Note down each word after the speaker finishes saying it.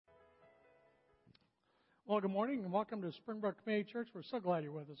Well, good morning and welcome to Springbrook Community Church. We're so glad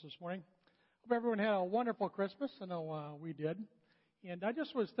you're with us this morning. Hope everyone had a wonderful Christmas. I know we did. And I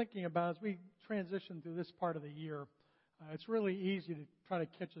just was thinking about as we transition through this part of the year, it's really easy to try to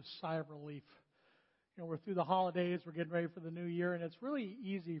catch a sigh of relief. You know, we're through the holidays, we're getting ready for the new year, and it's really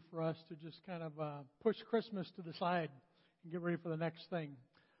easy for us to just kind of push Christmas to the side and get ready for the next thing.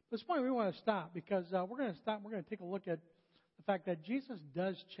 This morning we want to stop because we're going to take a look at the fact that Jesus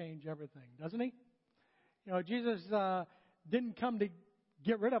does change everything, doesn't he? You know, Jesus didn't come to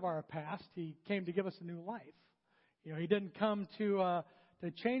get rid of our past. He came to give us a new life. You know, he didn't come to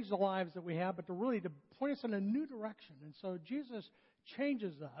change the lives that we have, but to point us in a new direction. And so Jesus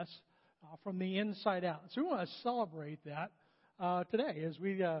changes us from the inside out. So we want to celebrate that today as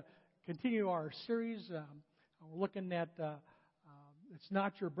we continue our series. We're looking at It's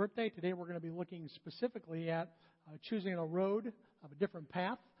Not Your Birthday. Today we're going to be looking specifically at choosing a road of a different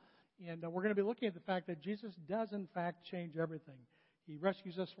path. And we're going to be looking at the fact that Jesus does, in fact, change everything. He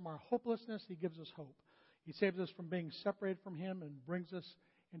rescues us from our hopelessness. He gives us hope. He saves us from being separated from Him and brings us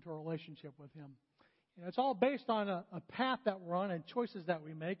into a relationship with Him. And it's all based on a path that we're on and choices that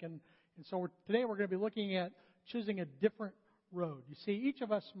we make. And so today we're going to be looking at choosing a different road. You see, each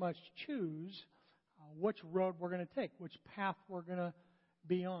of us must choose which road we're going to take, which path we're going to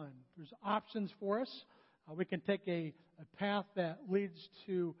be on. There's options for us. We can take a path that leads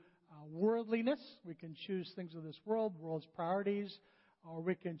to worldliness. We can choose things of this world's priorities, or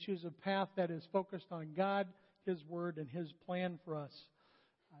we can choose a path that is focused on God, His Word, and His plan for us.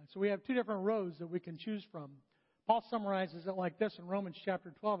 So we have two different roads that we can choose from. Paul summarizes it like this in Romans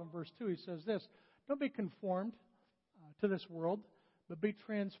chapter 12 and verse 2. He says this, "Don't be conformed to this world, but be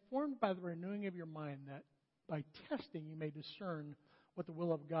transformed by the renewing of your mind, that by testing you may discern what the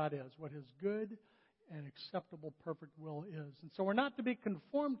will of God is, what His good and acceptable, perfect will is." And so we're not to be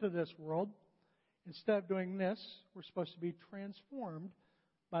conformed to this world. Instead of doing this, we're supposed to be transformed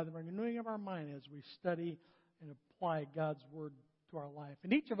by the renewing of our mind as we study and apply God's Word to our life.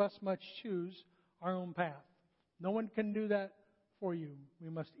 And each of us must choose our own path. No one can do that for you. We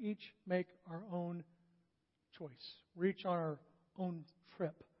must each make our own choice. We're each on our own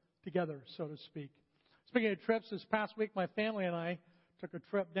trip together, so to speak. Speaking of trips, this past week my family and I took a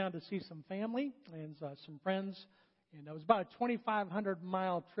trip down to see some family and some friends. And it was about a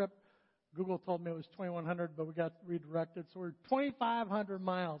 2,500-mile trip. Google told me it was 2,100, but we got redirected. So we're 2,500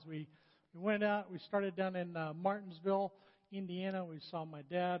 miles. We went out. We started down in Martinsville, Indiana. We saw my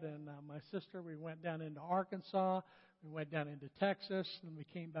dad and my sister. We went down into Arkansas. We went down into Texas. And we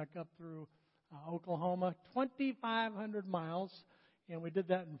came back up through Oklahoma. 2,500 miles. And we did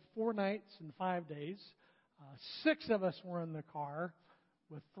that in 4 nights and 5 days. 6 of us were in the car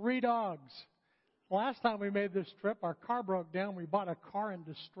with 3 dogs. Last time we made this trip, our car broke down. We bought a car in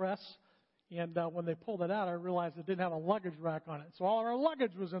distress. And when they pulled it out, I realized it didn't have a luggage rack on it. So all of our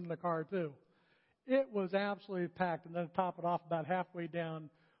luggage was in the car, too. It was absolutely packed. And then to top it off, about halfway down,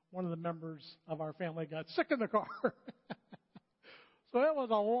 one of the members of our family got sick in the car. So it was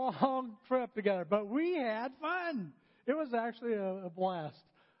a long trip together. But we had fun. It was actually a blast.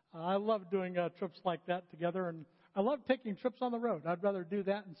 I love doing trips like that together. And I love taking trips on the road. I'd rather do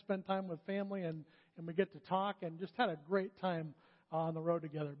that and spend time with family. And we get to talk and just had a great time on the road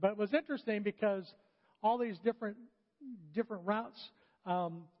together. But it was interesting because all these different routes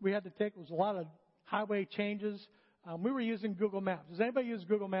we had to take was a lot of highway changes. We were using Google Maps. Does anybody use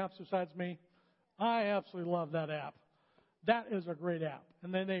Google Maps besides me? I absolutely love that app. That is a great app.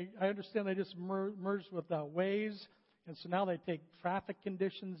 And then I understand they just merged with Waze. And so now they take traffic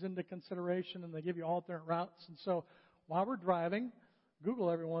conditions into consideration and they give you alternate routes. And so while we're driving,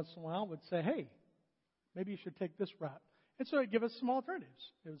 Google every once in a while would say, "Hey, maybe you should take this route." And so it'd give us some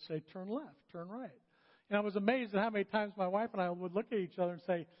alternatives. It would say, "Turn left, turn right." And I was amazed at how many times my wife and I would look at each other and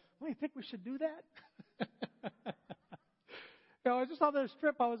say, "Well, you think we should do that?" I just on this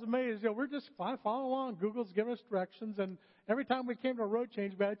trip, I was amazed. We're just following along. Google's giving us directions. And every time we came to a road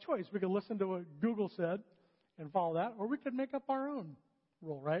change, we had a choice. We could listen to what Google said and follow that, or we could make up our own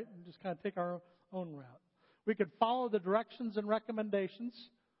rule, right? And just kind of take our own route. We could follow the directions and recommendations,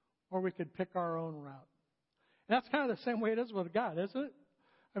 or we could pick our own route. And that's kind of the same way it is with God, isn't it?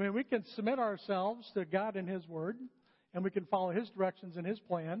 I mean, we can submit ourselves to God and His Word, and we can follow His directions and His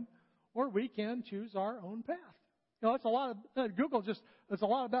plan, or we can choose our own path. It's a lot of Google. Reflects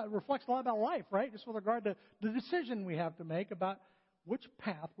a lot about life, right? Just with regard to the decision we have to make about which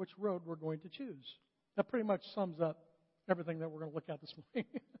path, which road we're going to choose. That pretty much sums up everything that we're going to look at this morning.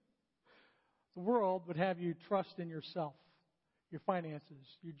 The world would have you trust in yourself, your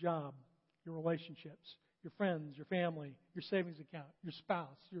finances, your job, your relationships, your friends, your family, your savings account, your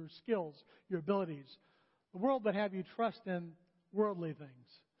spouse, your skills, your abilities. The world would have you trust in worldly things.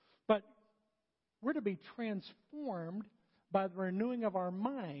 But we're to be transformed by the renewing of our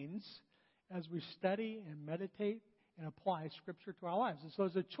minds as we study and meditate and apply Scripture to our lives. And so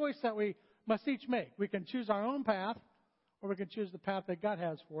it's a choice that we must each make. We can choose our own path, or we can choose the path that God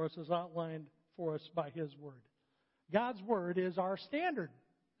has for us as outlined for us by His Word. God's Word is our standard.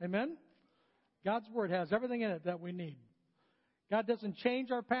 Amen? God's Word has everything in it that we need. God doesn't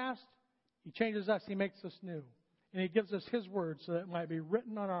change our past. He changes us. He makes us new. And He gives us His Word so that it might be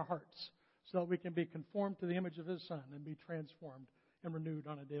written on our hearts so that we can be conformed to the image of His Son and be transformed and renewed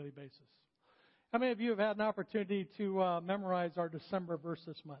on a daily basis. How many of you have had an opportunity to memorize our December verse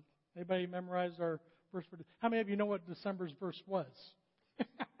this month? Anybody memorize our verse? How many of you know what December's verse was?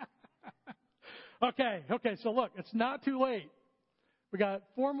 Okay, so look, it's not too late. We got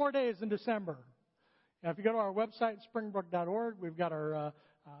 4 more days in December. Now, if you go to our website, springbrook.org, we've got our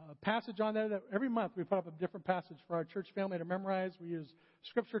passage on there that every month we put up a different passage for our church family to memorize. We use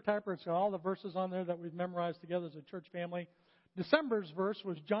Scripture Typer, so all the verses on there that we've memorized together as a church family. December's verse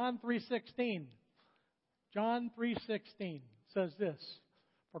was John 3:16. John 3:16 says this,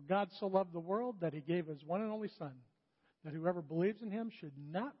 "For God so loved the world that He gave His one and only Son, that whoever believes in Him should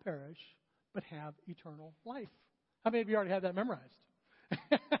not perish, but have eternal life." How many of you already have that memorized?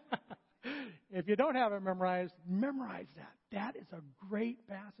 If you don't have it memorized, memorize that. That is a great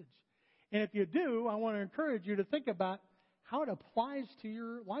passage. And if you do, I want to encourage you to think about how it applies to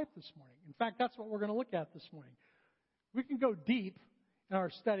your life this morning. In fact, that's what we're going to look at this morning. We can go deep in our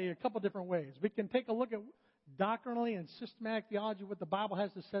study a couple different ways. We can take a look at doctrinally and systematic theology, what the Bible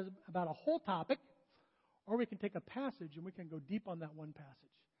has to say about a whole topic, or we can take a passage and we can go deep on that one passage.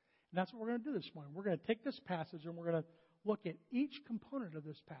 And that's what we're going to do this morning. We're going to take this passage and we're going to look at each component of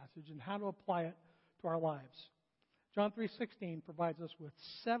this passage and how to apply it to our lives. John 3:16 provides us with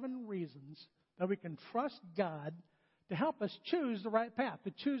 7 reasons that we can trust God to help us choose the right path,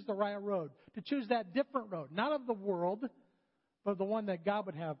 to choose the right road, to choose that different road, not of the world, but the one that God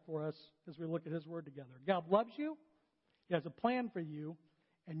would have for us as we look at His Word together. God loves you. He has a plan for you,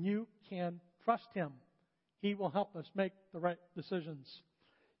 and you can trust Him. He will help us make the right decisions.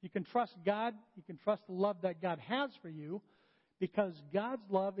 You can trust God. You can trust the love that God has for you because God's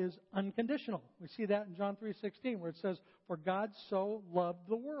love is unconditional. We see that in John 3:16 where it says, "For God so loved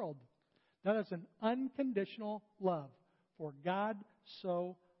the world." That is an unconditional love. For God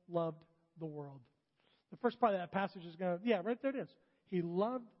so loved the world. The first part of that passage is going to, right there it is. He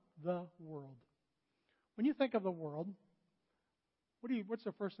loved the world. When you think of the world, what's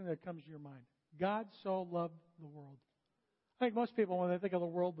the first thing that comes to your mind? God so loved the world. I think most people, when they think of the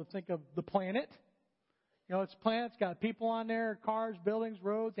world, would think of the planet. You know, it's planets, got people on there, cars, buildings,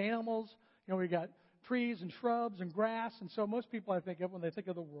 roads, animals. You know, we got trees and shrubs and grass. And so most people I think of when they think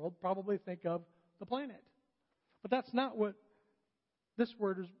of the world probably think of the planet. But that's not what this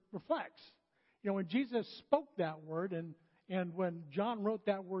word reflects. You know, when Jesus spoke that word and when John wrote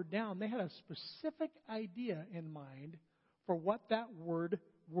that word down, they had a specific idea in mind for what that word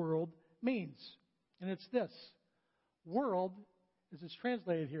world means. And it's this. World, as it's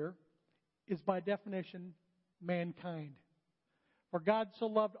translated here, is by definition mankind. For God so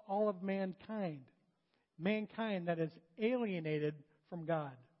loved all of mankind. Mankind that is alienated from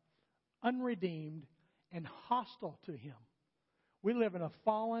God, unredeemed, and hostile to Him. We live in a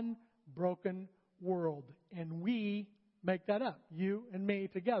fallen, broken world, and we make that up. You and me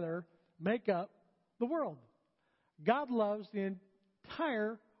together make up the world. God loves the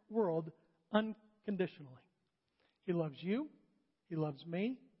entire world unconditionally. He loves you. He loves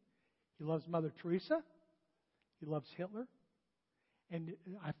me. He loves Mother Teresa. He loves Hitler. And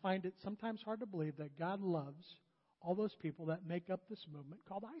I find it sometimes hard to believe that God loves all those people that make up this movement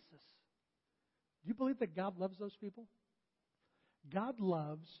called ISIS. Do you believe that God loves those people? God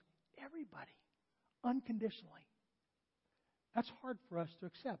loves everybody unconditionally. That's hard for us to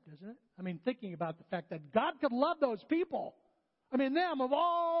accept, isn't it? I mean, thinking about the fact that God could love those people. I mean, them of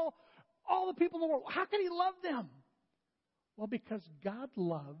all the people in the world. How can He love them? Well, because God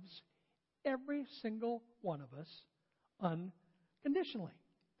loves every single one of us unconditionally.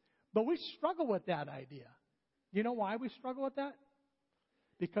 But we struggle with that idea. You know why we struggle with that?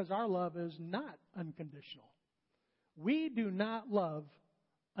 Because our love is not unconditional. We do not love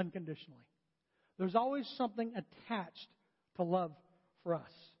unconditionally. There's always something attached to love for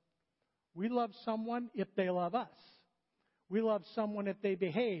us. We love someone if they love us. We love someone if they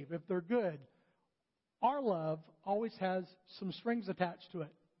behave, if they're good. Our love always has some strings attached to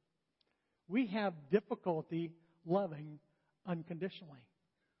it. We have difficulty loving unconditionally.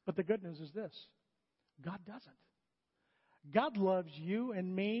 But the good news is this. God doesn't. God loves you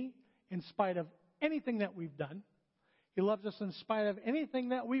and me in spite of anything that we've done. He loves us in spite of anything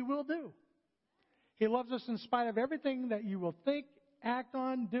that we will do. He loves us in spite of everything that you will think, act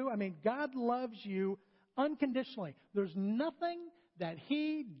on, do. I mean, God loves you unconditionally. There's nothing that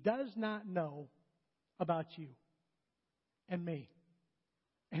He does not know about you and me.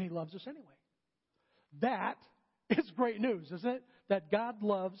 And He loves us anyway. That is great news, isn't it? That God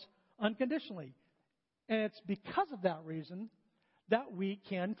loves unconditionally. And it's because of that reason that we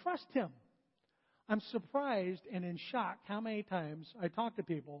can trust Him. I'm surprised and in shock how many times I talk to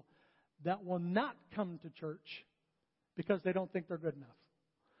people that will not come to church because they don't think they're good enough.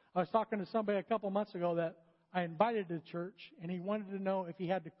 I was talking to somebody a couple months ago that I invited to church, and he wanted to know if he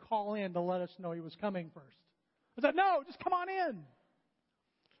had to call in to let us know he was coming first. I said, no, just come on in.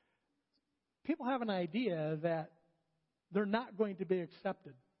 People have an idea that they're not going to be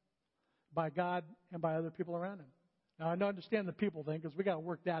accepted by God and by other people around them. Now, I don't understand the people thing because we got to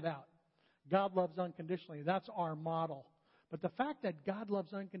work that out. God loves unconditionally. That's our model. But the fact that God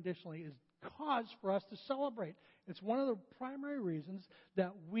loves unconditionally is cause for us to celebrate. It's one of the primary reasons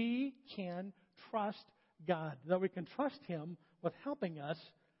that we can trust God, that we can trust Him with helping us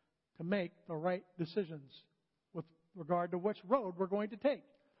to make the right decisions with regard to which road we're going to take.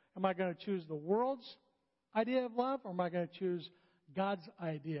 Am I going to choose the world's idea of love, or am I going to choose God's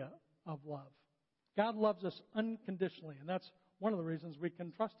idea of love? God loves us unconditionally, and that's one of the reasons we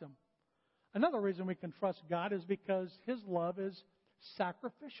can trust Him. Another reason we can trust God is because His love is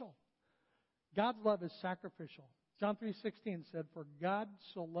sacrificial. God's love is sacrificial. John 3:16 said, "For God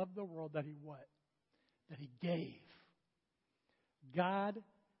so loved the world that He" what? That He gave. God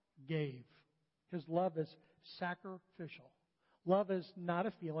gave. His love is sacrificial. Love is not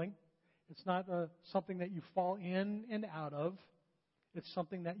a feeling. It's not something that you fall in and out of. It's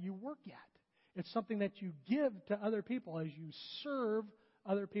something that you work at. It's something that you give to other people as you serve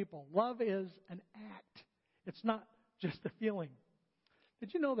other people. Love is an act. It's not just a feeling.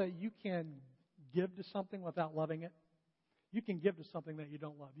 Did you know that you can give to something without loving it? You can give to something that you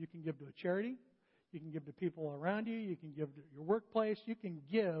don't love. You can give to a charity. You can give to people around you. You can give to your workplace. You can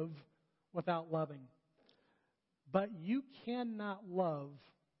give without loving. But you cannot love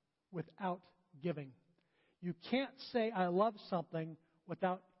without giving. You can't say, I love something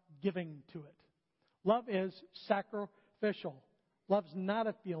without giving to it. Love is sacrificial. Love's not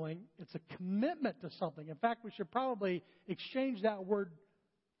a feeling. It's a commitment to something. In fact, we should probably exchange that word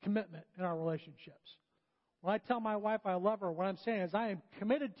commitment in our relationships. When I tell my wife I love her, what I'm saying is I am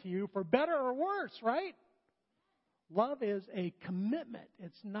committed to you for better or worse, right? Love is a commitment.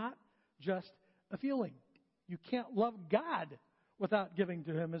 It's not just a feeling. You can't love God without giving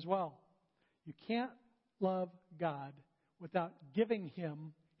to Him as well. You can't love God without giving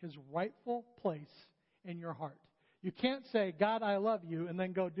Him His rightful place in your heart. You can't say, God, I love you, and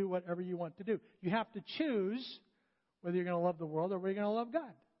then go do whatever you want to do. You have to choose whether you're going to love the world or whether you're going to love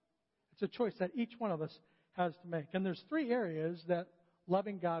God. It's a choice that each one of us has to make. And there's 3 areas that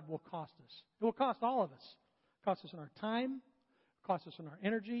loving God will cost us. It will cost all of us. It will cost us in our time, it will cost us in our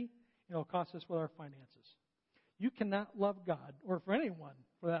energy, and it will cost us with our finances. You cannot love God, or for anyone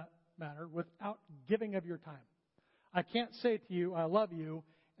for that matter, without giving of your time. I can't say to you, I love you,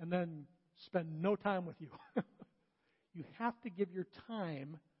 and then spend no time with you. You have to give your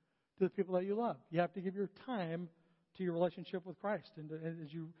time to the people that you love. You have to give your time to your relationship with Christ and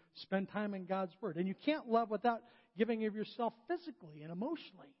as you spend time in God's Word. And you can't love without giving of yourself physically and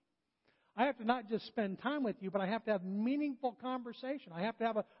emotionally. I have to not just spend time with you, but I have to have meaningful conversation. I have to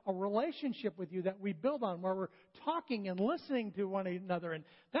have a relationship with you that we build on where we're talking and listening to one another. And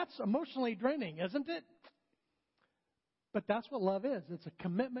that's emotionally draining, isn't it? But that's what love is. It's a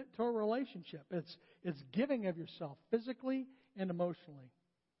commitment to a relationship. It's giving of yourself physically and emotionally.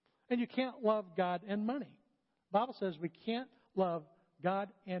 And you can't love God and money. The Bible says we can't love God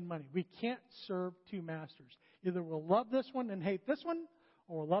and money. We can't serve 2 masters. Either we'll love this one and hate this one,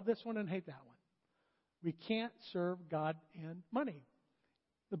 or we'll love this one and hate that one. We can't serve God and money.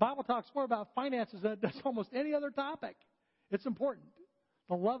 The Bible talks more about finances than it does almost any other topic. It's important.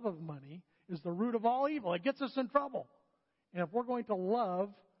 The love of money is the root of all evil. It gets us in trouble. And if we're going to love,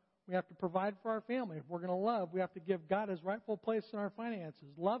 we have to provide for our family. If we're going to love, we have to give God His rightful place in our finances.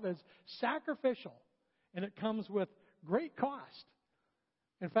 Love is sacrificial, and it comes with great cost.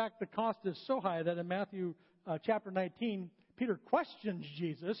 In fact, the cost is so high that in Matthew chapter 19, Peter questions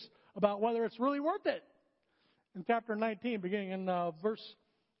Jesus about whether it's really worth it. In chapter 19, beginning in verse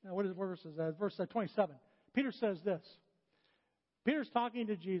 27, Peter says this. Peter's talking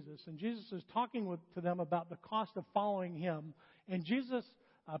to Jesus, and Jesus is talking to them about the cost of following Him. And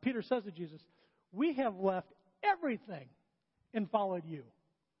Peter says to Jesus, "We have left everything and followed you."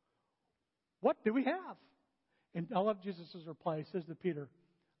 what do we have? And I love Jesus' reply. He says to Peter,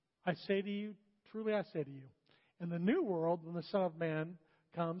 I say to you, truly I say to you, in the new world, when the Son of Man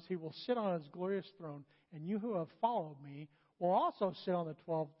comes, he will sit on his glorious throne, and you who have followed me will also sit on the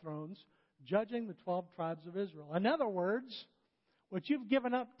 12 thrones, judging the 12 tribes of Israel. In other words, what you've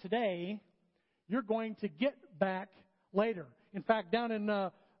given up today, you're going to get back later. In fact, down in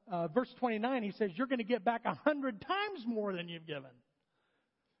verse 29, he says, you're going to get back 100 times more than you've given.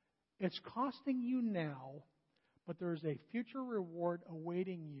 It's costing you now, but there's a future reward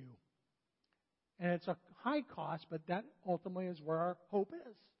awaiting you. And it's a high cost, but that ultimately is where our hope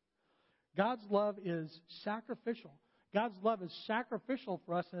is. God's love is sacrificial. God's love is sacrificial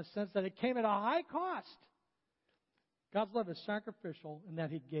for us in the sense that it came at a high cost. God's love is sacrificial in that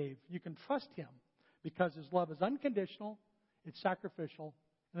He gave. You can trust Him because His love is unconditional, it's sacrificial,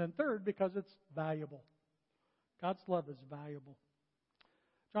 and then third, because it's valuable. God's love is valuable.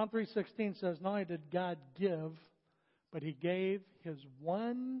 John 3:16 says, not only did God give, but He gave His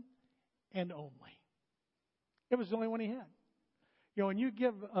one and only. It was the only one He had. You know, when you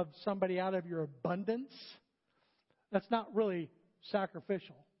give of somebody out of your abundance, that's not really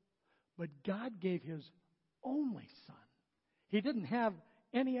sacrificial. But God gave His only Son. He didn't have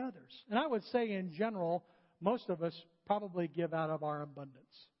any others. And I would say in general, most of us probably give out of our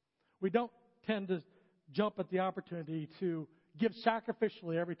abundance. We don't tend to jump at the opportunity to give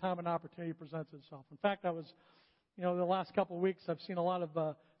sacrificially every time an opportunity presents itself. In fact, the last couple of weeks I've seen a lot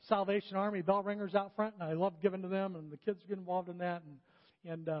of Salvation Army bell ringers out front, and I love giving to them, and the kids get involved in that.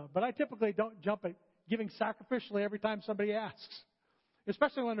 But I typically don't jump at giving sacrificially every time somebody asks,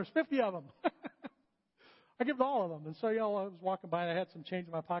 especially when there's 50 of them. I give to all of them. And so, I was walking by and I had some change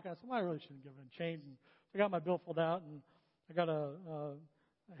in my pocket. I said, well, I really shouldn't give them change. And I got my bill filled out, and I got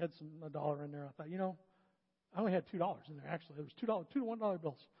I had a $1 in there. I thought, I only had $2 in there, actually. It was $2 $1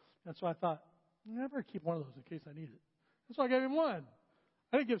 bills. And so I thought, I better keep one of those in case I need it. And so I gave him one.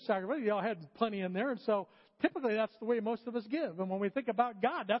 I didn't give sacrifice. I had plenty in there. And so typically that's the way most of us give. And when we think about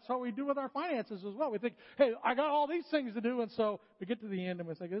God, that's what we do with our finances as well. We think, hey, I got all these things to do. And so we get to the end and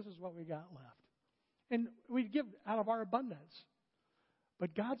we think, this is what we got left. And we give out of our abundance.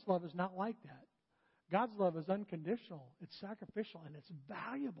 But God's love is not like that. God's love is unconditional. It's sacrificial, and it's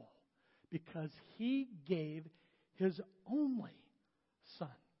valuable because He gave His only Son.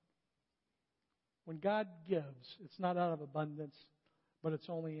 When God gives, it's not out of abundance, but it's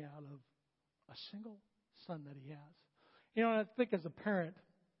only out of a single Son that He has. I think as a parent,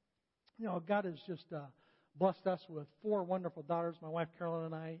 God has just blessed us with 4 wonderful daughters, my wife Carolyn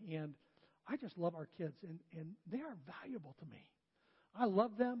and I, and I just love our kids, and they are valuable to me. I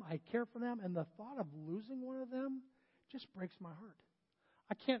love them. I care for them. And the thought of losing one of them just breaks my heart.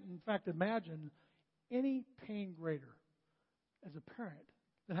 I can't, in fact, imagine any pain greater as a parent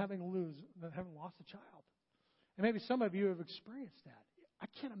than having lost a child. And maybe some of you have experienced that. I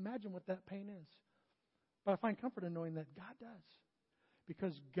can't imagine what that pain is. But I find comfort in knowing that God does.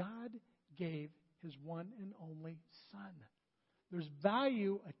 Because God gave His one and only Son. There's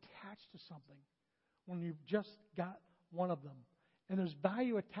value attached to something when you've just got one of them. And there's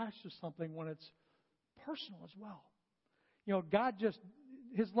value attached to something when it's personal as well.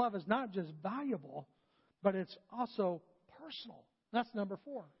 His love is not just valuable, but it's also personal. That's number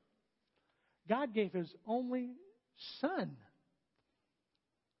 4. God gave His only Son.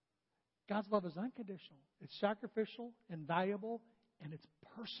 God's love is unconditional. It's sacrificial and valuable, and it's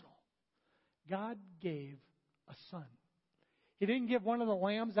personal. God gave a Son. He didn't give one of the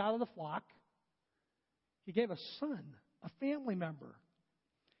lambs out of the flock. He gave a son, a family member.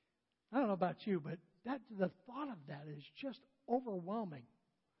 I don't know about you, but the thought of that is just overwhelming.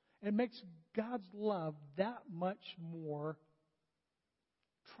 It makes God's love that much more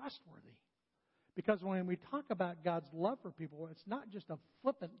trustworthy. Because when we talk about God's love for people, it's not just a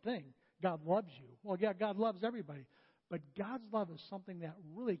flippant thing. God loves you. Well, yeah, God loves everybody. But God's love is something that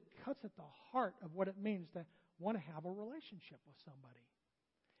really cuts at the heart of what it means to want to have a relationship with somebody.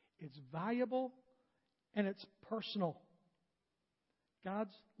 It's valuable and it's personal.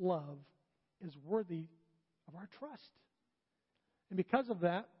 God's love is worthy of our trust. And because of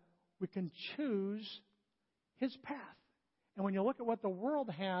that, we can choose His path. And when you look at what the world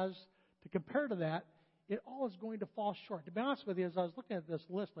has to compare to that, it all is going to fall short. To be honest with you, as I was looking at this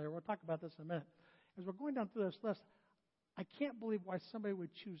list later, we'll talk about this in a minute. As we're going down through this list, I can't believe why somebody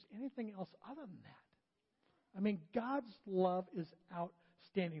would choose anything else other than that. I mean, God's love is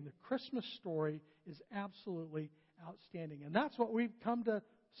outstanding. The Christmas story is absolutely outstanding. And that's what we've come to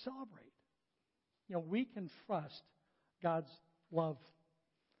celebrate. We can trust God's love.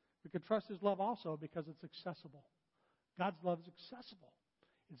 We can trust His love also because it's accessible. God's love is accessible.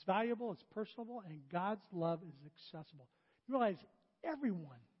 It's valuable, it's personable, and God's love is accessible. You realize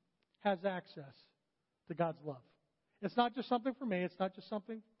everyone has access to God's love. It's not just something for me. It's not just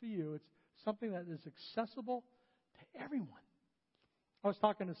something for you. It's something that is accessible to everyone. I was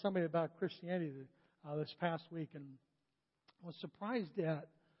talking to somebody about Christianity this past week, and I was surprised at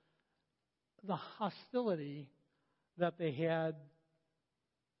the hostility that they had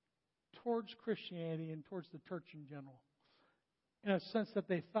towards Christianity and towards the church in general. In a sense that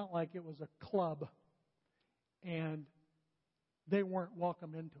they felt like it was a club and they weren't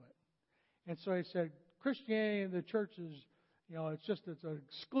welcome into it. And so he said, Christianity and the church is, it's an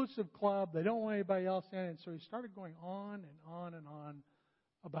exclusive club. They don't want anybody else in it. And so he started going on and on and on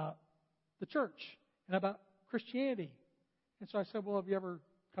about the church and about Christianity. And so I said, well, have you ever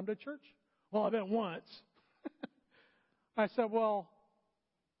come to church? Well, I've been once. I said, well,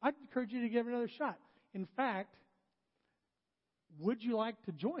 I'd encourage you to give it another shot. In fact, would you like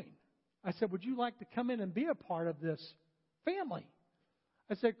to join? I said, would you like to come in and be a part of this family?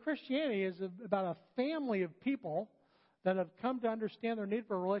 I said, Christianity is about a family of people that have come to understand their need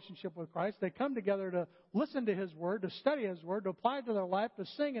for a relationship with Christ. They come together to listen to His Word, to study His Word, to apply it to their life, to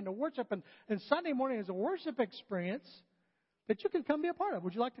sing and to worship. And Sunday morning is a worship experience that you can come be a part of.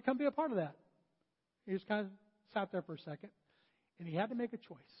 Would you like to come be a part of that? He just kind of sat there for a second, and he had to make a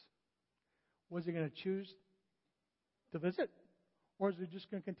choice. Was he going to choose to visit? Or is he just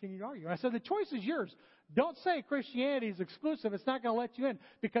going to continue to argue? I said, the choice is yours. Don't say Christianity is exclusive. It's not going to let you in.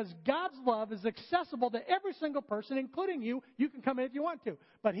 Because God's love is accessible to every single person, including you. You can come in if you want to.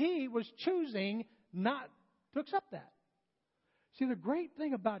 But he was choosing not to accept that. See, the great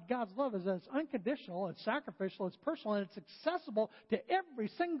thing about God's love is that it's unconditional, it's sacrificial, it's personal, and it's accessible to every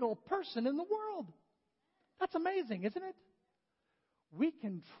single person in the world. That's amazing, isn't it? We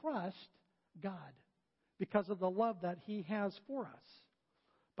can trust God because of the love that He has for us.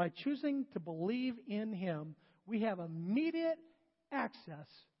 By choosing to believe in Him, we have immediate access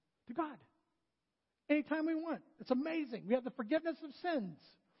to God. Anytime we want. It's amazing. We have the forgiveness of sins.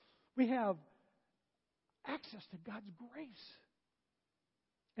 We have access to God's grace.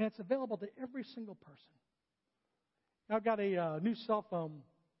 And it's available to every single person. I've got a new cell phone.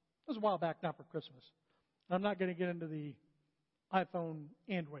 It was a while back, not for Christmas. I'm not going to get into the iPhone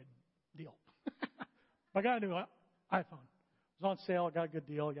Android deal. I got a new iPhone. It was on sale. I got a good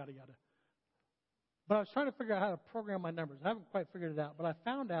deal, yada, yada. But I was trying to figure out how to program my numbers. I haven't quite figured it out. But I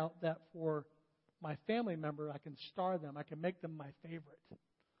found out that for my family member, I can star them. I can make them my favorite.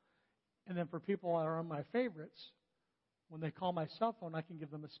 And then for people that are on my favorites, when they call my cell phone, I can give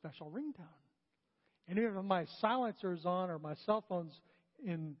them a special ringtone. And even if my silencer is on or my cell phone's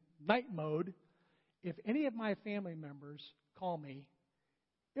in night mode, if any of my family members call me,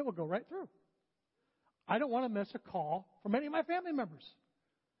 it will go right through. I don't want to miss a call from any of my family members.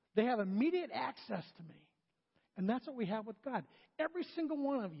 They have immediate access to me. And that's what we have with God. Every single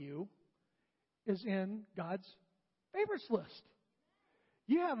one of you is in God's favorites list.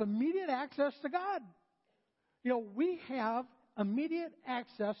 You have immediate access to God. We have immediate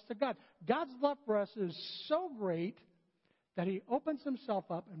access to God. God's love for us is so great that He opens Himself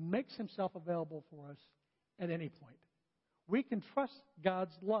up and makes Himself available for us at any point. We can trust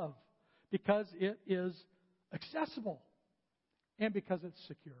God's love because it is accessible and because it's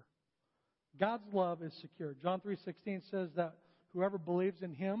secure. God's love is secure. John 3:16 says that whoever believes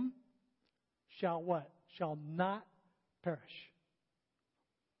in Him shall what? Shall not perish.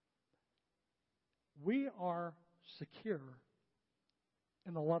 We are secure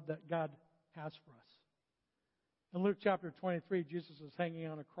in the love that God has for us. In Luke chapter 23, Jesus is hanging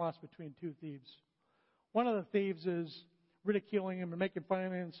on a cross between two thieves. One of the thieves is ridiculing him and making fun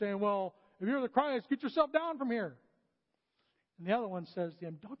of him and saying, well, if you're the Christ, get yourself down from here. And the other one says to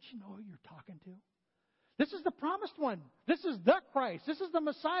him, don't you know who you're talking to? This is the promised one. This is the Christ. This is the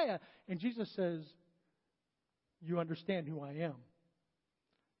Messiah. And Jesus says, you understand who I am.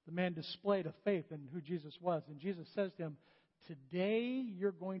 The man displayed a faith in who Jesus was. And Jesus says to him, today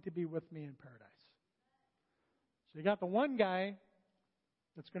you're going to be with me in paradise. So you got the one guy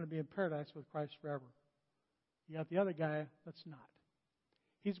that's going to be in paradise with Christ forever. You got the other guy that's not.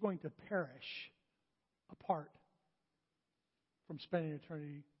 He's going to perish apart from spending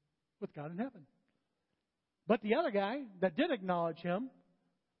eternity with God in heaven. But the other guy that did acknowledge Him,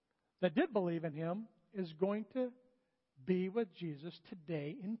 that did believe in Him, is going to be with Jesus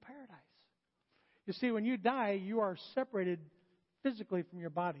today in paradise. You see, when you die, you are separated physically from your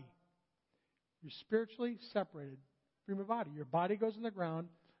body. You're spiritually separated from your body. Your body goes in the ground,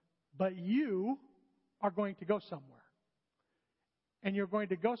 but you are going to go somewhere. And you're going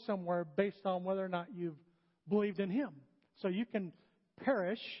to go somewhere based on whether or not you've believed in Him. So you can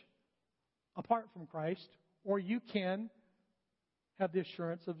perish apart from Christ, or you can have the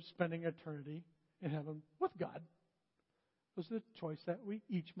assurance of spending eternity in heaven with God. Those are the choice that we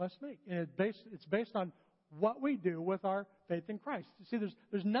each must make. And it's based on what we do with our faith in Christ. You see,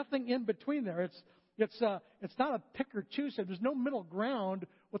 there's nothing in between there. It's not a pick or choose. There's no middle ground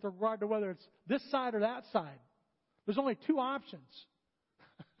with regard to whether it's this side or that side. There's only two options.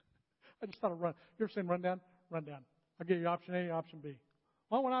 I just thought of run. You ever seen Rundown? Rundown. I'll give you option A, option B.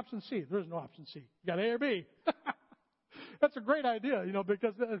 Well, I want option C. There is no option C. You got A or B. That's a great idea,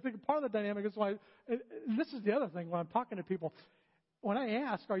 because I think part of the dynamic is why. And this is the other thing when I'm talking to people. When I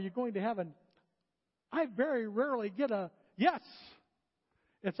ask, "Are you going to heaven?" I very rarely get a yes.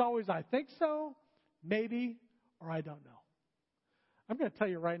 It's always I think so, maybe, or I don't know. I'm going to tell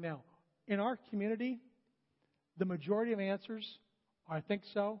you right now, in our community, the majority of answers are I think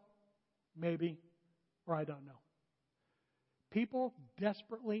so, maybe, or I don't know. People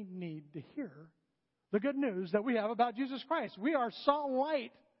desperately need to hear the good news that we have about Jesus Christ. We are salt and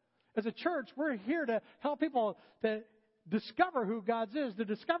light. As a church, we're here to help people to discover who God is, to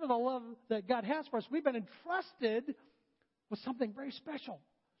discover the love that God has for us. We've been entrusted with something very special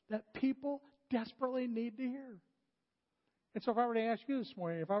that people desperately need to hear. And so if I were to ask you this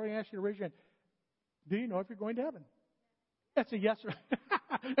morning, if I were to ask you to raise your hand, do you know if you're going to heaven? It's a yes or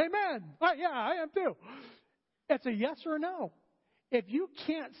Amen. Yeah, I am too. It's a yes or a no. If you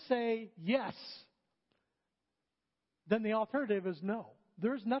can't say yes, then the alternative is no.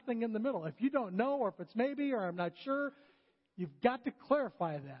 There's nothing in the middle. If you don't know, or if it's maybe, or I'm not sure, you've got to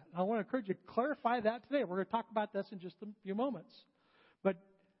clarify that. I want to encourage you to clarify that today. We're going to talk about this in just a few moments. But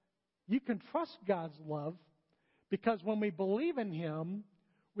you can trust God's love because when we believe in Him,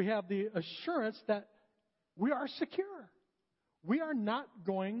 we have the assurance that we are secure. We are not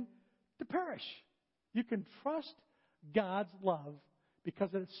going to perish. You can trust God's love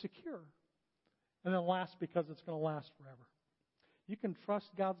because it's secure. And then last, because it's going to last forever. You can trust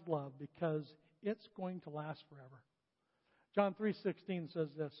God's love because it's going to last forever. John 3:16 says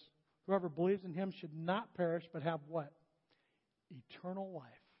this, "Whoever believes in Him should not perish but have" what? Eternal life.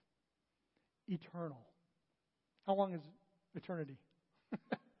 Eternal. How long is eternity?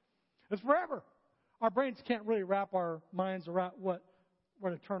 It's forever. Our brains can't really wrap our minds around what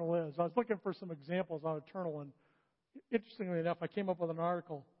eternal is. I was looking for some examples on eternal, and interestingly enough, I came up with an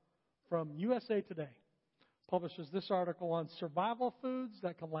article from USA Today. Publishes this article on survival foods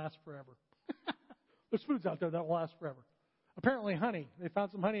that can last forever. There's foods out there that will last forever. Apparently honey. They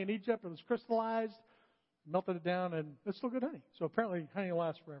found some honey in Egypt. It was crystallized, melted it down, and it's still good honey. So apparently honey will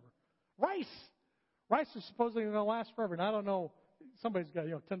last forever. Rice. Rice is supposedly going to last forever. And I don't know, somebody's got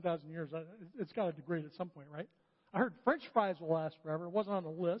 10,000 years. It's got to degrade at some point, right? I heard French fries will last forever. It wasn't on the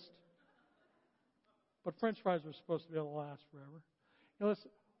list. But French fries are supposed to be able to last forever.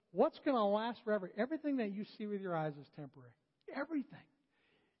 Listen, what's going to last forever? Everything that you see with your eyes is temporary. Everything.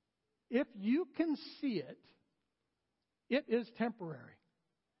 If you can see it, it is temporary.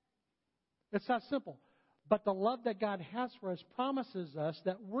 It's that simple. But the love that God has for us promises us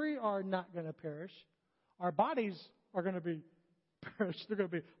that we are not going to perish. Our bodies are going to be perished. They're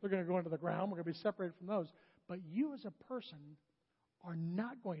going to go into the ground. We're going to be separated from those. But you as a person are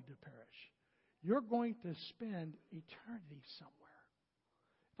not going to perish. You're going to spend eternity somewhere.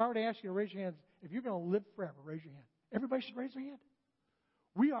 If I were to ask you to raise your hands, if you're going to live forever, raise your hand. Everybody should raise their hand.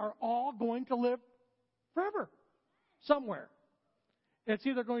 We are all going to live forever somewhere. It's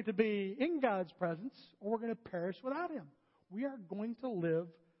either going to be in God's presence or we're going to perish without Him. We are going to live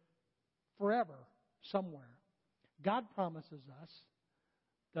forever somewhere. God promises us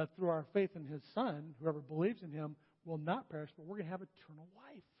that through our faith in His Son, whoever believes in Him will not perish, but we're going to have eternal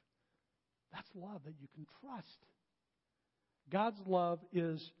life. That's love that you can trust. God's love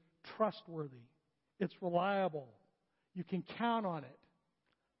is trustworthy. It's reliable. You can count on it.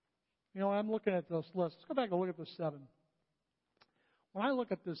 I'm looking at this list. Let's go back and look at the 7. When I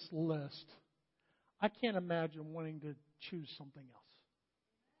look at this list, I can't imagine wanting to choose something else.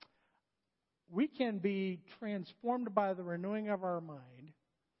 We can be transformed by the renewing of our mind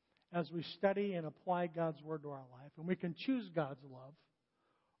as we study and apply God's Word to our life. And we can choose God's love,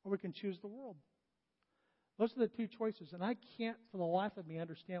 or we can choose the world. Those are the two choices. And I can't, for the life of me,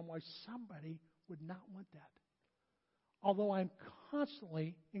 understand why somebody would not want that. Although I'm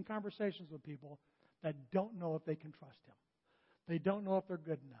constantly in conversations with people that don't know if they can trust Him. They don't know if they're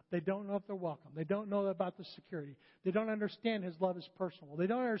good enough. They don't know if they're welcome. They don't know about the security. They don't understand His love is personal. They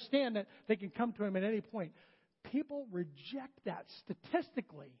don't understand that they can come to Him at any point. People reject that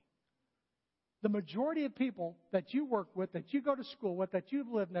statistically. The majority of people that you work with, that you go to school with, that you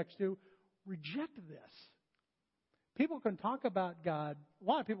live next to, reject this. People can talk about God. A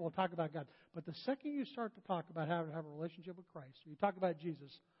lot of people will talk about God. But the second you start to talk about how to have a relationship with Christ, or you talk about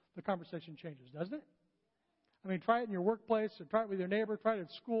Jesus, the conversation changes, doesn't it? I mean, try it in your workplace, or try it with your neighbor, try it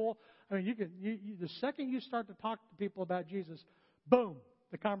at school. I mean, the second you start to talk to people about Jesus, boom,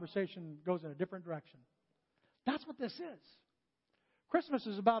 the conversation goes in a different direction. That's what this is. Christmas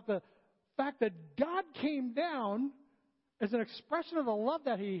is about the fact that God came down as an expression of the love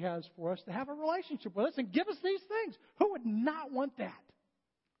that He has for us to have a relationship with us and give us these things. Who would not want that?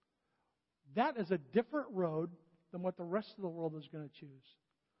 That is a different road than what the rest of the world is going to choose.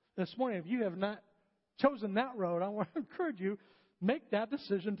 This morning, if you have not chosen that road, I want to encourage you, make that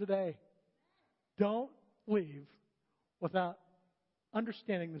decision today. Don't leave without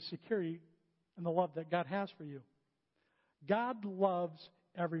understanding the security and the love that God has for you. God loves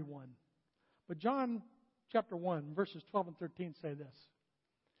everyone. But John chapter 1, verses 12 and 13 say this.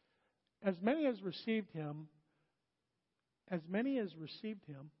 As many as received Him,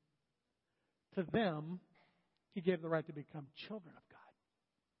 to them He gave the right to become children of God.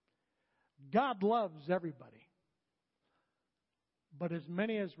 God loves everybody. But as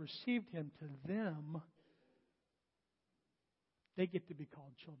many as received Him, to them, they get to be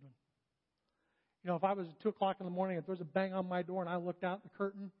called children. You know, if I was at 2 o'clock in the morning, if there was a bang on my door and I looked out the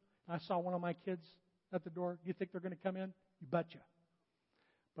curtain and I saw one of my kids at the door, do you think they're going to come in? You betcha.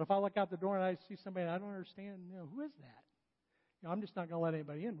 But if I look out the door and I see somebody and I don't understand, who is that? I'm just not going to let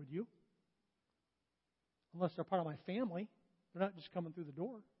anybody in, would you? Unless they're part of my family. They're not just coming through the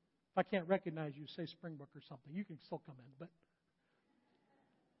door. If I can't recognize you, say Springbrook or something, you can still come in.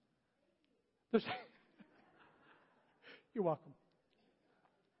 But you're welcome.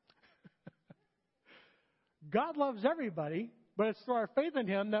 God loves everybody, but it's through our faith in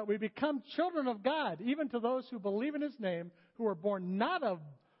Him that we become children of God, even to those who believe in His name, who are born not of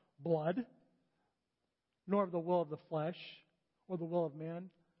blood, nor of the will of the flesh, or the will of man,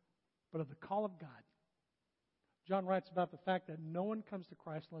 but of the call of God. John writes about the fact that no one comes to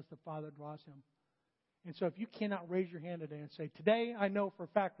Christ unless the Father draws him. And so if you cannot raise your hand today and say, today I know for a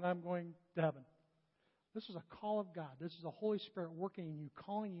fact that I'm going to heaven. This is a call of God. This is the Holy Spirit working in you,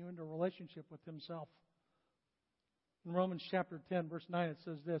 calling you into a relationship with Himself. In Romans chapter 10, verse 9, it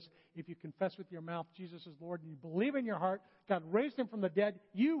says this, if you confess with your mouth Jesus is Lord and you believe in your heart God raised Him from the dead,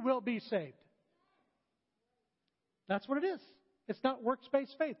 you will be saved. That's what it is. It's not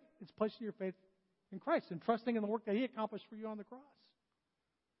works-based faith. It's placing your faith in Christ and trusting in the work that He accomplished for you on the cross.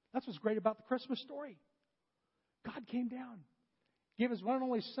 That's what's great about the Christmas story. God came down, gave His one and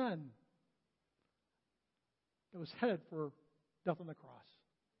only Son that was headed for death on the cross,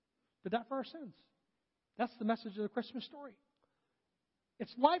 to die for our sins. That's the message of the Christmas story.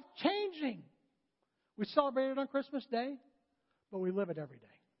 It's life-changing. We celebrate it on Christmas Day, but we live it every day.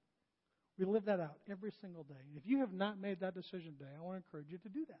 We live that out every single day. If you have not made that decision today, I want to encourage you to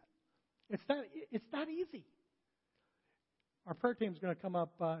do that. It's that easy. Our prayer team is going to come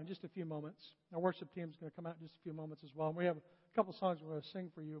up in just a few moments. Our worship team is going to come out in just a few moments as well. And we have a couple songs we're going to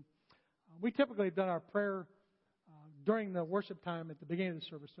sing for you. We typically have done our prayer during the worship time at the beginning of the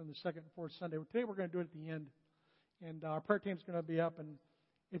service, during the second and fourth Sunday. Today we're going to do it at the end. And our prayer team is going to be up. And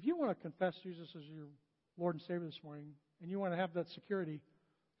if you want to confess Jesus as your Lord and Savior this morning, and you want to have that security,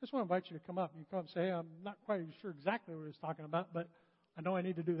 I just want to invite you to come up. You come up and say, hey, I'm not quite sure exactly what he was talking about, but I know I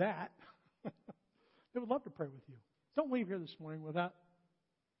need to do that. They would love to pray with you. Don't leave here this morning without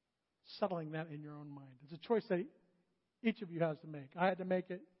settling that in your own mind. It's a choice that each of you has to make. I had to make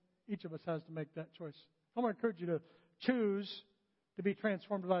it. Each of us has to make that choice. I want to encourage you to choose to be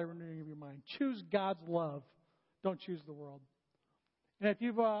transformed by the renewing of your mind. Choose God's love. Don't choose the world. And if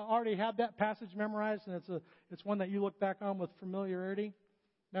you've already had that passage memorized, and it's one that you look back on with familiarity,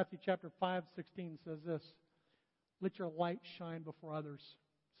 Matthew chapter 5:16 says this, let your light shine before others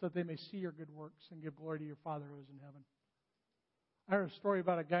so that they may see your good works and give glory to your Father who is in heaven. I heard a story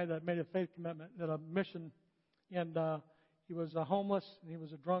about a guy that made a faith commitment at a mission, and he was homeless, and he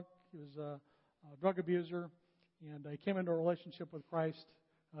was a drunk, he was a drug abuser, and he came into a relationship with Christ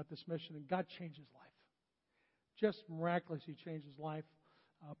at this mission, and God changed his life. Just miraculously changed his life,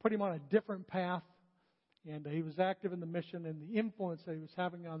 put him on a different path, and he was active in the mission, and the influence that he was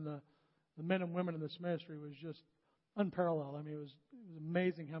having on the men and women in this ministry was just unparalleled. I mean, it was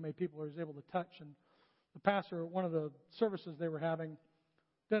amazing how many people he was able to touch. And the pastor at one of the services they were having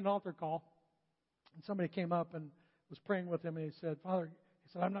did an altar call, and somebody came up and was praying with him, and he said, Father, he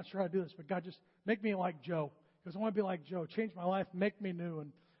said, I'm not sure how to do this, but God, just make me like Joe. He goes, I want to be like Joe. Change my life, make me new.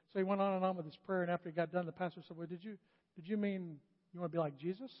 And so he went on and on with his prayer, and after he got done, the pastor said, well, did you mean you want to be like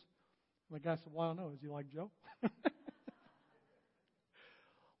Jesus? And the guy said, well, I don't know. Is he like Joe?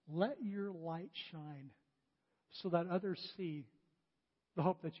 Let your light shine so that others see the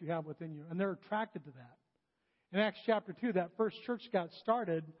hope that you have within you, and they're attracted to that. In Acts chapter 2, that first church got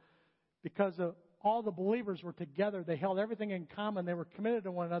started because all the believers were together. They held everything in common. They were committed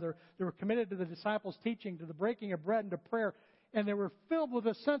to one another. They were committed to the disciples' teaching, to the breaking of bread, and to prayer. And they were filled with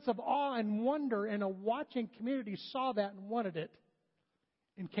a sense of awe and wonder, and a watching community saw that and wanted it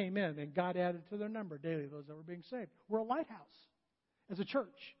and came in. And God added to their number daily those that were being saved. We're a lighthouse as a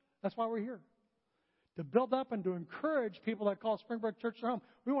church. That's why we're here. To build up and to encourage people that call Springbrook Church their home.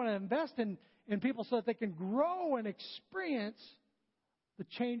 We want to invest in people so that they can grow and experience the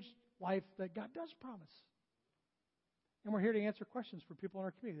changed life that God does promise. And we're here to answer questions for people in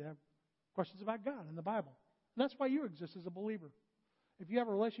our community that have questions about God and the Bible. And that's why you exist as a believer. If you have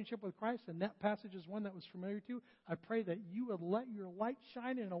a relationship with Christ and that passage is one that was familiar to you, I pray that you would let your light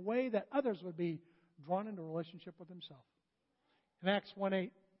shine in a way that others would be drawn into a relationship with Himself. In Acts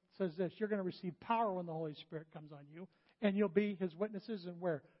 1:8 says this, you're going to receive power when the Holy Spirit comes on you, and you'll be His witnesses in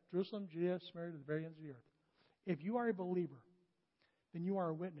where? Jerusalem, Judea, Samaria, to the very ends of the earth. If you are a believer, then you are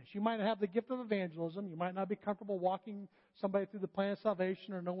a witness. You might not have the gift of evangelism. You might not be comfortable walking somebody through the plan of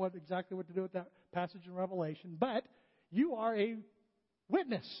salvation or know exactly what to do with that passage in Revelation. But you are a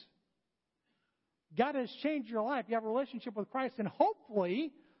witness. God has changed your life. You have a relationship with Christ, and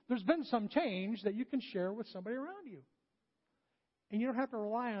hopefully there's been some change that you can share with somebody around you. And you don't have to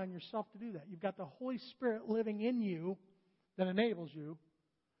rely on yourself to do that. You've got the Holy Spirit living in you that enables you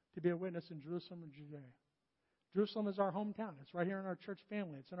to be a witness in Jerusalem and Judea. Jerusalem is our hometown. It's right here in our church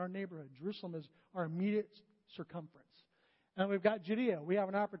family. It's in our neighborhood. Jerusalem is our immediate circumference. And we've got Judea. We have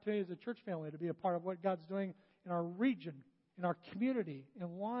an opportunity as a church family to be a part of what God's doing in our region, in our community, in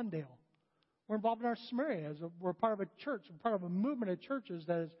Lawndale. We're involved in our Samaria. We're part of a church. We're part of a movement of churches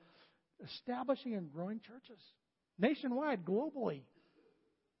that is establishing and growing churches nationwide, globally.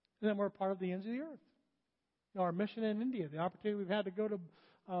 And then we're a part of the ends of the earth. Our mission in India, the opportunity we've had to go to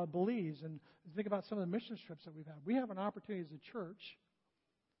Belize and think about some of the mission trips that we've had. We have an opportunity as a church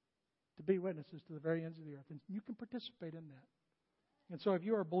to be witnesses to the very ends of the earth. And you can participate in that. And so if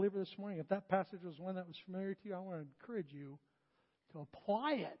you are a believer this morning, if that passage was one that was familiar to you, I want to encourage you to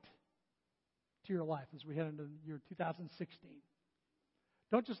apply it to your life as we head into the year 2016.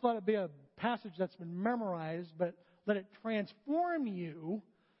 Don't just let it be a passage that's been memorized, but let it transform you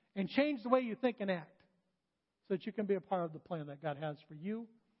and change the way you think and act so that you can be a part of the plan that God has for you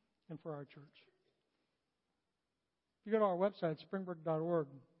and for our church. If you go to our website, springbrook.org,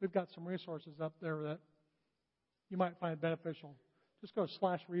 we've got some resources up there that you might find beneficial. Just go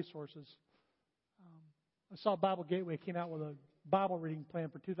 /resources. I saw Bible Gateway came out with a Bible reading plan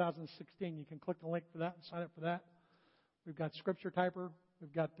for 2016. You can click the link for that and sign up for that. We've got Scripture Typer.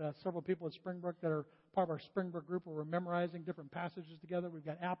 We've got several people at Springbrook that are part of our Springbrook group where we're memorizing different passages together. We've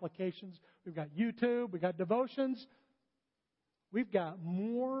got applications. We've got YouTube. We've got devotions. We've got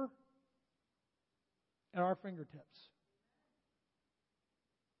more at our fingertips.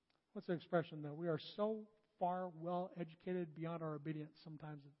 What's the expression, though? We are so far well educated beyond our obedience.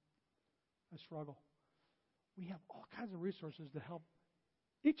 Sometimes I struggle. We have all kinds of resources to help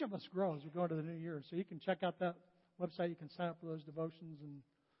each of us grow as we go into the new year. So you can check out that website. You can sign up for those devotions. And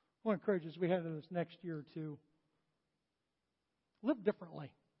I want to encourage you as we head into this next year to live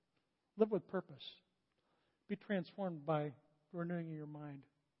differently. Live with purpose. Be transformed by the renewing of your mind.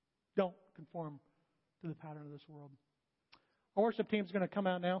 Don't conform to the pattern of this world. Our worship team is going to come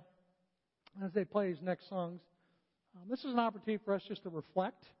out now as they play these next songs. This is an opportunity for us just to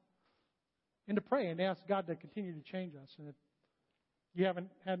reflect and to pray and to ask God to continue to change us. And if you haven't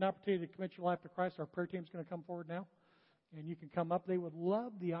had an opportunity to commit your life to Christ, our prayer team is going to come forward now. And you can come up. They would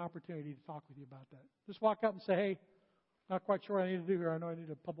love the opportunity to talk with you about that. Just walk up and say, hey, not quite sure what I need to do here. I know I need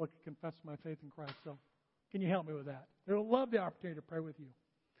to publicly confess my faith in Christ. So can you help me with that? They would love the opportunity to pray with you.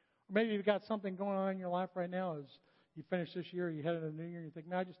 Or maybe you've got something going on in your life right now as you finish this year, you head into the new year, and you think,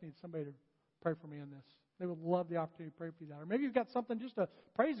 man, I just need somebody to pray for me in this. They would love the opportunity to pray for you that. Or maybe you've got something just to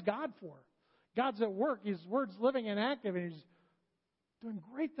praise God for. God's at work. His Word's living and active, and He's doing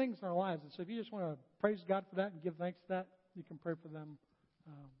great things in our lives. And so if you just want to praise God for that and give thanks to that, you can pray for them.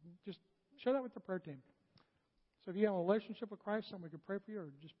 Just share that with the prayer team. So if you have a relationship with Christ, something we can pray for you,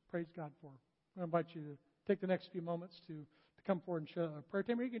 or just praise God for. I invite you to take the next few moments to come forward and share a prayer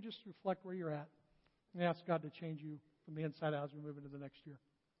team, or you can just reflect where you're at and ask God to change you from the inside out as we move into the next year.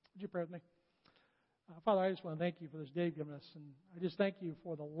 Would you pray with me? Father, I just want to thank you for this day you've given us, and I just thank you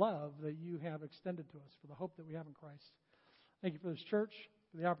for the love that you have extended to us, for the hope that we have in Christ. Thank you for this church,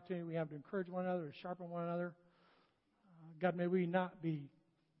 for the opportunity we have to encourage one another, to sharpen one another. God, may we not be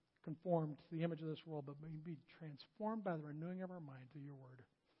conformed to the image of this world, but may we be transformed by the renewing of our mind through your word.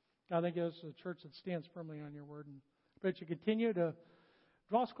 God, thank you as a church that stands firmly on your word. And pray that you continue to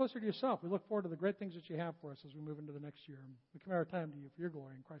draw us closer to yourself. We look forward to the great things that you have for us as we move into the next year. We commit our time to you for your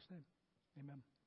glory. In Christ's name, amen.